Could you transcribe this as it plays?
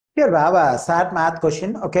Here we have a SAT math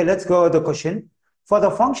question. Okay, let's go with the question. For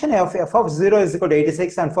the function of f of 0 is equal to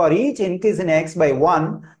 86, and for each increase in x by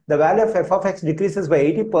 1, the value of f of x decreases by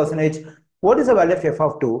 80%. What is the value of f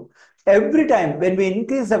of 2? Every time when we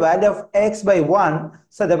increase the value of x by 1,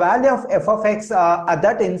 so the value of f of x at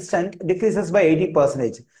that instant decreases by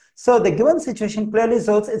 80%. So the given situation clearly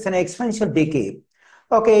shows it's an exponential decay.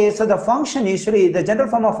 Okay, so the function usually, the general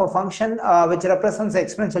form of a function which represents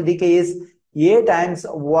exponential decay is a times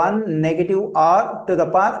 1 negative r to the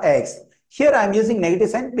power x. Here I am using negative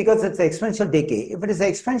sign because it's exponential decay. If it is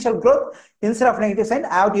exponential growth, instead of negative sign,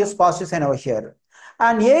 I have to use positive sign over here.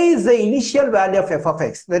 And a is the initial value of f of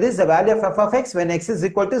x. That is the value of f of x when x is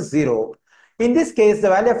equal to 0. In this case, the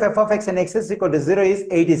value of f of x when x is equal to 0 is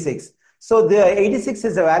 86. So the 86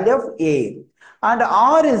 is the value of a. And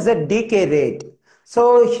r is the decay rate.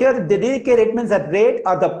 So here the decay rate means that rate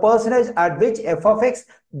or the percentage at which f of x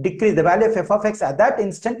decrease, the value of f of x at that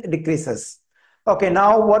instant decreases. Okay,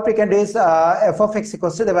 now what we can do is f of x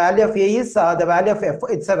equals to the value of a is the value of f,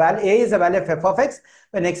 it's a value, a is the value of f of x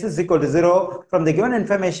when x is equal to 0. From the given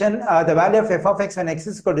information, the value of f of x when x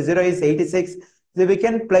is equal to 0 is 86. So we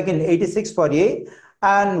can plug in 86 for a.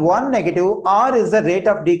 And 1 negative, r is the rate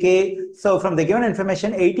of decay. So from the given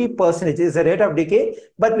information, 80% is the rate of decay,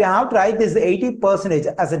 but we have to write this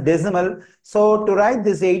 80% as a decimal. So to write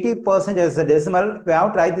this 80% as a decimal, we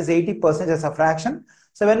have to write this 80% as a fraction.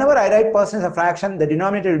 So whenever I write percent as a fraction, the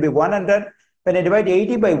denominator will be 100. When I divide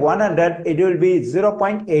 80 by 100, it will be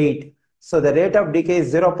 0.8. So the rate of decay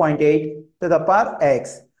is 0.8 to the power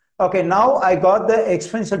x. Okay, now I got the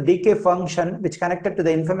exponential decay function which connected to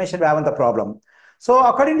the information we have in the problem. So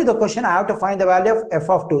according to the question, I have to find the value of f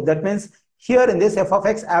of 2. That means here in this f of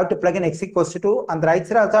x, I have to plug in x equals to 2. On the right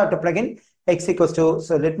side also I have to plug in x equals to 2.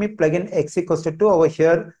 So let me plug in x equals to 2 over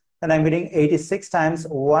here. And I'm getting 86 times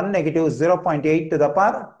 1 negative 0.8 to the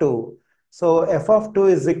power 2. So f of 2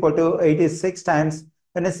 is equal to 86 times.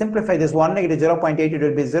 When I simplify this 1 negative 0.8, it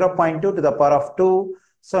will be 0.2 to the power of 2.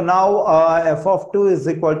 So now f of 2 is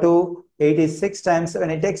equal to 86 times.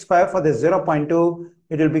 When I take square for this 0.2,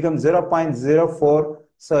 it will become 0.04.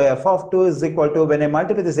 So f of 2 is equal to, when I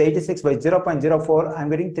multiply this 86 by 0.04,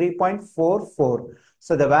 I'm getting 3.44.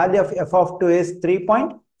 So the value of f of 2 is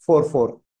 3.44.